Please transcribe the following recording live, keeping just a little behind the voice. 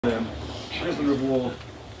Prisoner of war,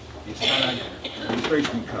 his tag,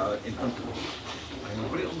 registration card in front of him. I'm going to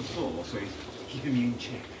put it on the floor so he's keeping me in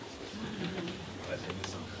check. Let's hit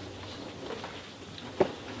this on.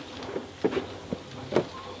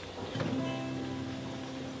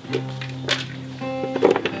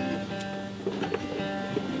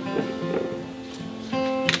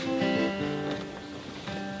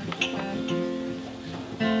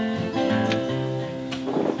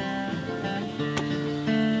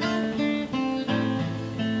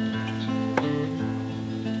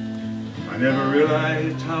 I never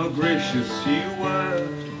realized how gracious you were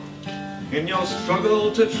in your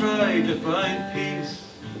struggle to try to find peace.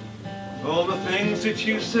 All the things that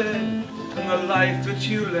you said and the life that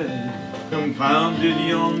you led compounded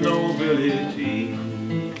your nobility.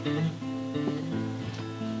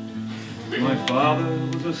 My father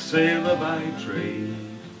was a sailor by trade.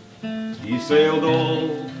 He sailed all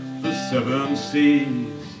the 7 seas,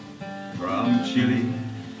 from Chile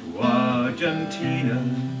to Argentina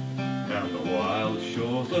and the wild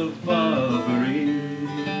shores of Barbary.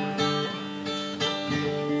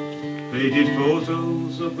 Faded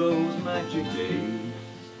photos of those magic days,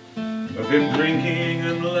 of him drinking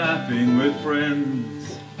and laughing with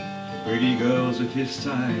friends, pretty girls at his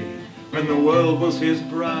side when the world was his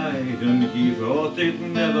bride and he thought it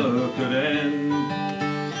never could end.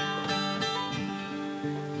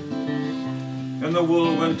 And the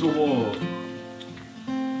world went to war.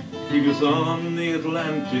 He was on the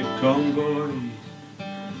Atlantic convoy.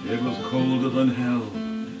 It was colder than hell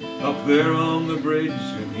up there on the bridge,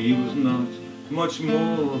 and he was not much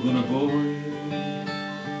more than a boy.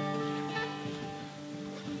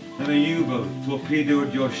 And a U-boat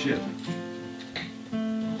torpedoed your ship.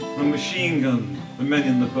 A machine gun the men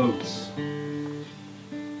in the boats.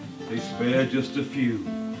 They spared just a few.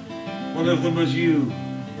 One of them was you.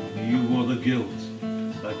 You wore the guilt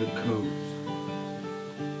like a coat.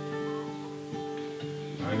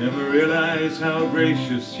 I never realized how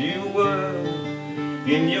gracious you were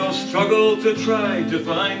in your struggle to try to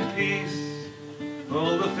find peace.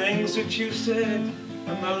 All the things that you said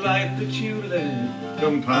and the life that you led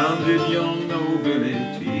compounded your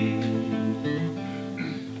nobility.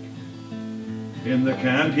 In the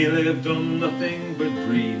camp he lived on nothing but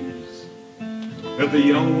dreams of the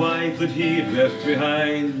young wife that he'd left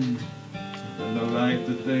behind, and the life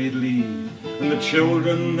that they'd lead, and the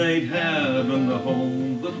children they'd have, and the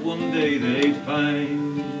home that one day they'd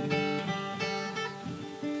find.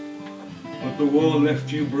 But the war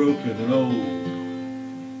left you broken and old,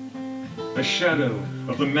 a shadow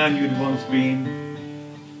of the man you'd once been.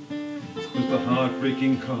 It was the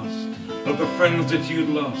heartbreaking cost of the friends that you'd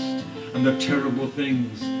lost and the terrible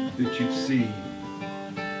things that you'd seen.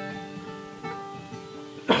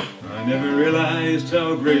 I never realized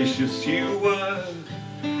how gracious you were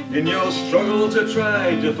in your struggle to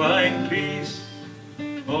try to find peace.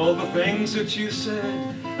 All the things that you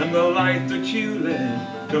said and the life that you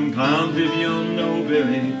led compounded your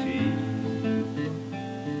nobility.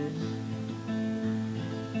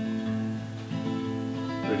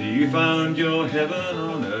 But you found your heaven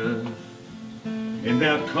on earth in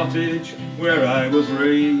that cottage where I was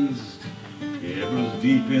raised. It was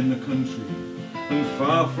deep in the country and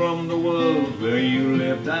far from the world, where you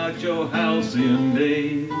lived out your halcyon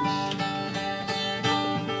days.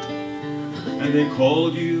 And they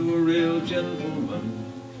called you a real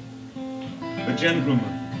gentleman, a gentleman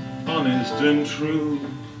honest and true.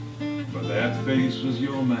 But that face was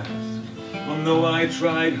your mask, and though I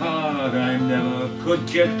tried hard, I never could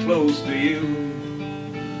get close to you.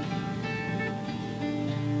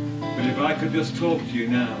 But if I could just talk to you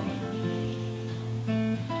now,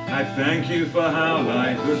 I'd thank you for how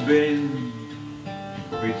life has been.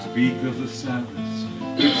 We'd speak of the sadness,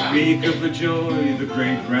 we'd speak of the joy, the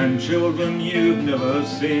great-grandchildren you've never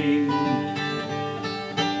seen.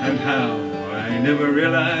 And how I never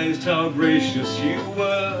realized how gracious you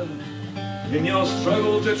were in your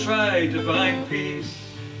struggle to try to find peace.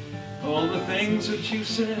 All the things that you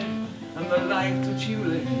said and the life that you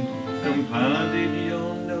led compounded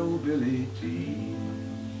your nobility.